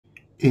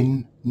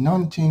In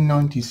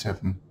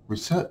 1997,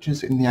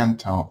 researchers in the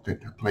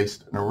Antarctic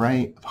placed an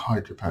array of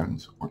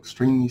hydrophones, or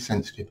extremely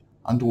sensitive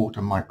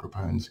underwater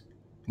microphones,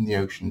 in the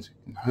oceans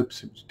in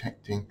hopes of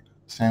detecting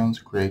sounds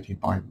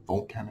created by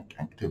volcanic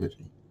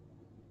activity.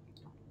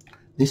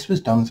 This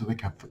was done so they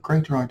could have a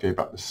greater idea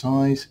about the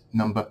size,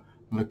 number,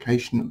 and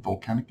location of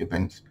volcanic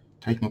events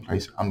taking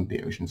place under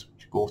the oceans,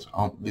 which of course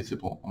aren't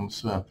visible on the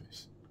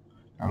surface.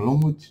 Now, along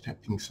with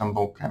detecting some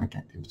volcanic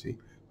activity,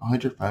 the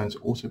hydrophones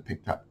also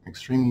picked up an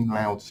extremely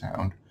loud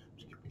sound,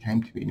 which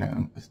became to be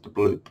known as the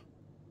bloop.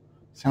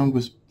 The sound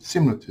was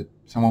similar to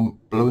someone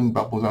blowing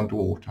bubbles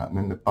underwater and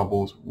then the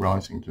bubbles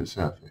rising to the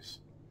surface.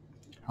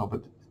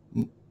 However,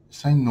 the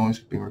same noise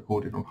was being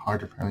recorded on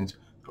hydrophones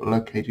that were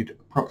located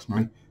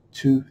approximately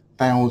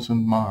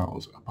 2,000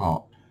 miles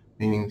apart,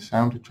 meaning the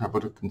sound had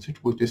travelled a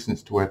considerable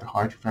distance to where the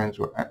hydrophones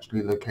were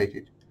actually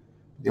located.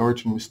 The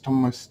origin was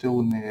almost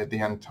still near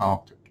the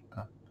Antarctic,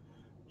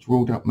 which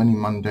ruled out many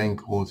mundane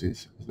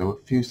causes, as there were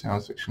few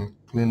sounds that can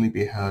clearly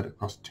be heard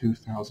across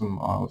 2,000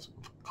 miles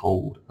of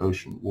cold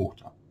ocean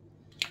water.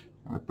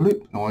 Now, the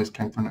bloop noise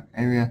came from an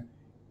area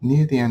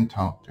near the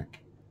Antarctic,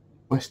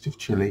 west of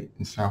Chile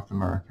in South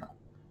America.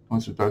 The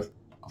noise was both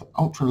of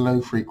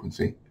ultra-low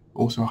frequency, but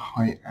also a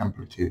high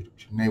amplitude,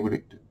 which enabled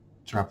it to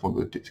travel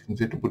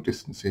considerable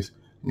distances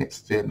and yet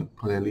still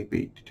clearly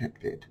be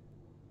detected.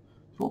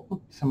 So what were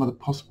some of the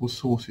possible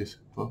sources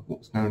for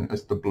what's known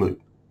as the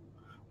bloop?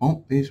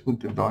 Well, these were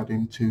divided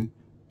into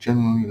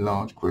generally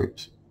large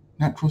groups: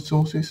 natural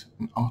sources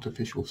and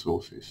artificial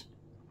sources.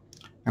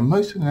 Now,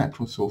 most of the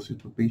natural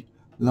sources would be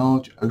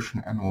large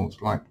ocean animals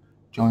like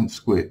giant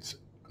squids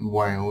and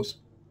whales.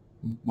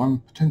 And one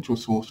potential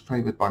source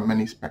favoured by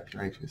many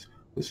speculators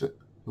was that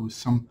there was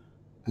some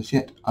as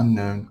yet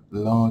unknown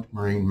large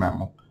marine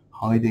mammal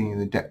hiding in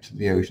the depths of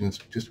the oceans,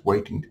 just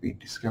waiting to be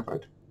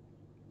discovered.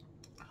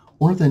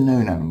 All of the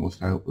known animals,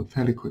 though, were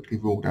fairly quickly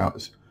ruled out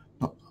as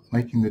not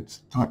making the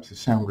types of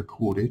sound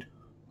recorded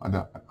by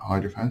the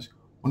hydrophones,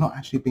 or not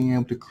actually being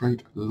able to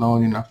create a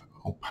large enough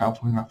or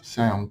powerful enough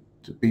sound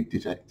to be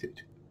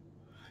detected.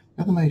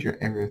 The other major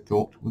area of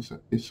thought was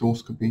that this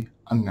source could be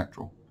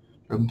unnatural.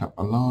 It opened up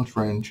a large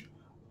range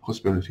of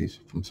possibilities,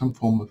 from some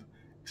form of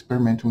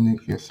experimental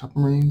nuclear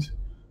submarines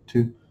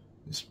to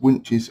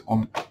winches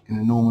on an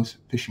enormous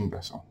fishing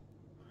vessel.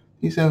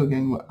 These, though,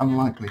 again, were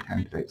unlikely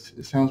candidates.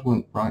 The sounds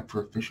weren't right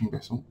for a fishing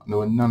vessel, and there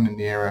were none in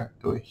the area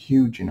that were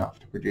huge enough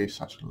to produce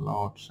such a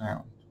large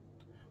sound.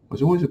 There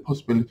was always a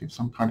possibility of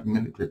some kind of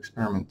military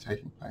experiment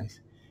taking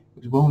place.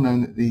 It was well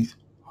known that these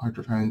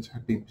hydrophones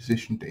had been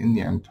positioned in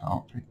the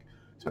Antarctic,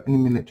 so any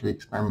military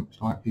experiment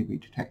was likely to be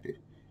detected.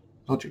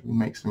 Logically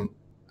makes them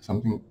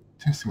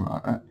testing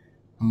like that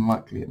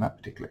unlikely in that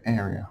particular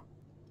area.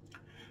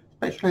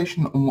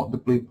 Speculation on what the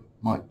bloop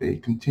might be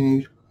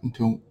continued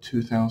until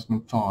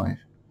 2005.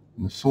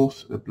 And the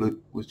source of the bloop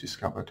was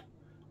discovered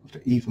after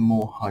even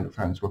more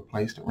hydrophones were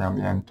placed around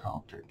the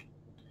Antarctic.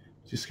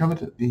 It was discovered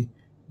that the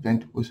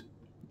event was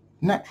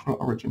natural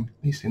origin,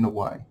 at least in a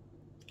way.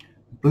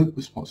 The bloop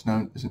was what's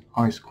known as an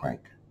ice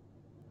quake.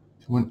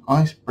 So when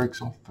ice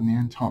breaks off from the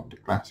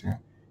Antarctic glacier,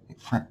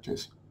 it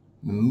fractures,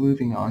 and the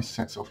moving ice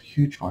sets off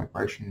huge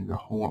vibration in the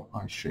whole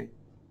ice sheet.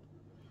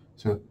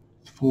 So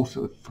the force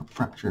of the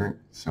fracture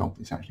itself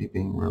is actually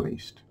being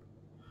released.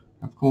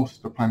 Of course,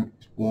 the planet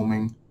is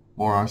warming,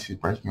 more ice is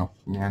breaking off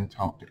from the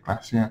Antarctic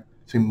glacier,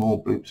 so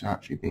more bloops are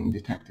actually being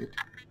detected.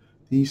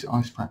 These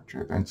ice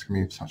fracture events can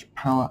be of such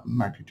power and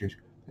magnitude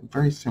that are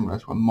very similar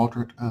to a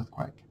moderate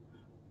earthquake.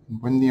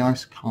 And when the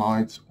ice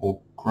collides or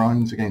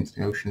grinds against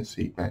the ocean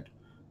seabed,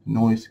 the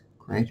noise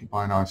created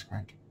by an ice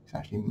quake is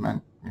actually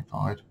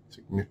magnified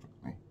significantly.